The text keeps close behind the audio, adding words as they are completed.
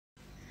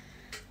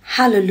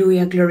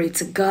Hallelujah, glory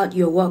to God.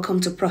 You're welcome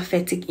to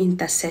Prophetic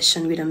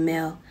Intercession with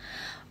Amel.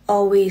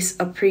 Always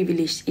a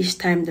privilege each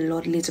time the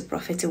Lord leads a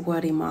prophetic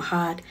word in my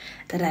heart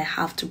that I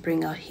have to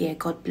bring out here.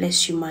 God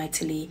bless you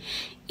mightily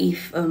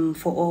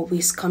for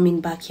always coming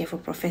back here for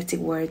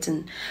prophetic words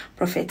and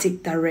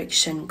prophetic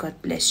direction.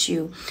 God bless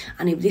you.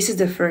 And if this is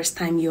the first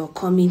time you're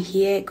coming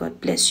here,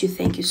 God bless you.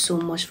 Thank you so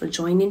much for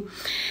joining.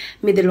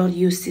 May the Lord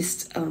use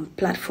this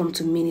platform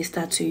to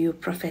minister to you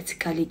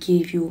prophetically,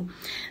 give you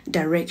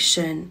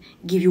direction,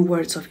 give you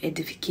words of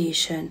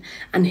edification,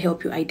 and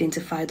help you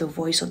identify the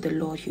voice of the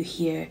Lord you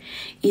hear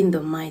in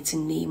the mighty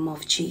name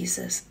of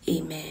Jesus.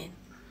 Amen.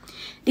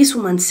 This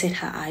woman set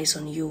her eyes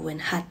on you and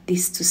had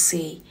this to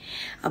say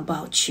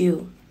about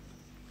you.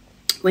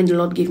 When the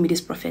Lord gave me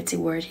this prophetic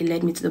word, he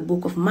led me to the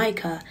book of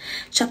Micah,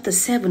 chapter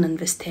 7 and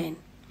verse 10.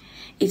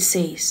 It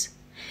says,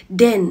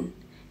 "Then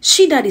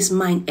she that is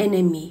mine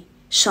enemy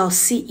shall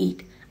see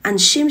it,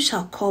 and shame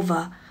shall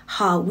cover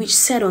her which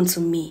said unto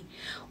me,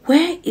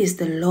 Where is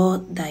the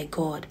Lord thy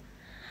God?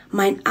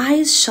 Mine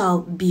eyes shall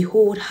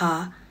behold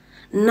her.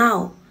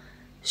 Now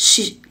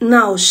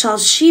shall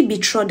she be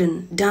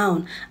trodden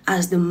down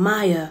as the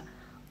mire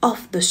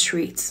of the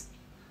streets."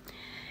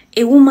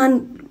 A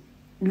woman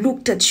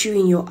looked at you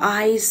in your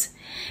eyes,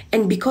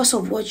 and because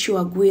of what you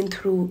are going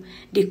through,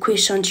 they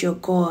questioned your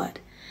God.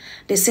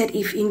 They said,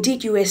 if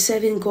indeed you were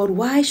serving God,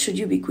 why should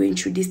you be going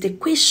through this? They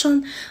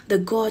question the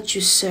God you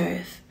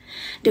serve.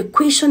 They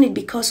question it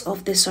because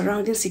of the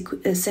surrounding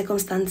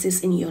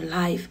circumstances in your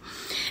life.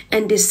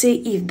 And they say,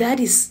 if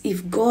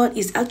God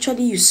is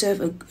actually, you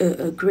serve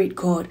a great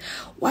God,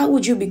 why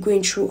would you be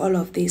going through all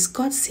of this?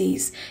 God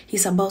says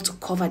he's about to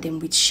cover them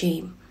with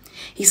shame.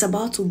 He's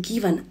about to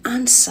give an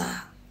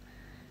answer.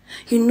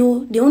 You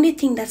know, the only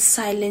thing that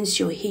silences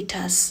your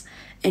haters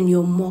and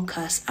your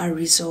mockers are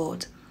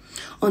result.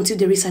 Until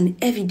there is an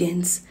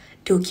evidence,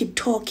 they'll keep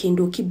talking,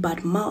 they'll keep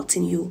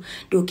bad-mouthing you,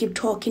 they'll keep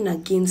talking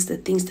against the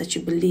things that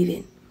you believe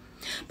in.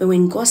 But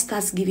when God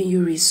starts giving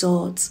you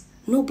results,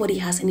 nobody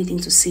has anything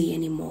to say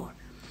anymore.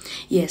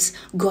 Yes,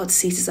 God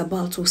says he's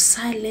about to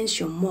silence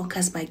your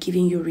mockers by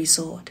giving you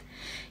result.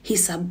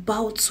 He's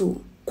about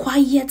to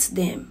quiet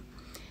them,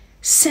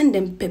 send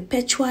them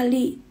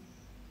perpetually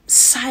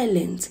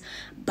silent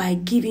by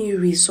giving you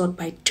result,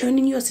 by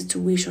turning your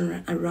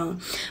situation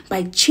around,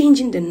 by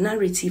changing the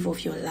narrative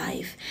of your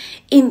life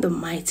in the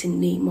mighty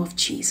name of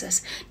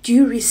Jesus. Do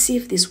you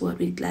receive this word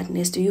with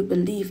gladness? Do you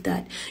believe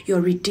that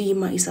your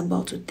Redeemer is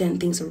about to turn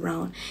things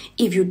around?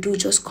 If you do,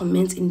 just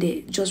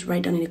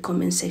write down in the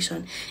comment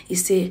section. You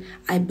say,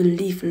 I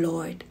believe,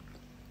 Lord.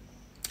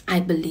 I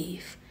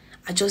believe.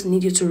 I just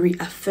need you to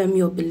reaffirm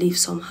your belief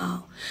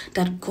somehow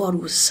that God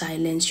will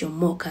silence your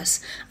mockers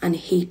and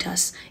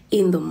haters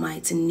in the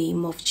mighty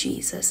name of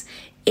Jesus.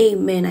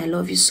 Amen. I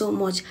love you so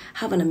much.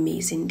 Have an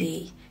amazing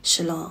day.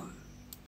 Shalom.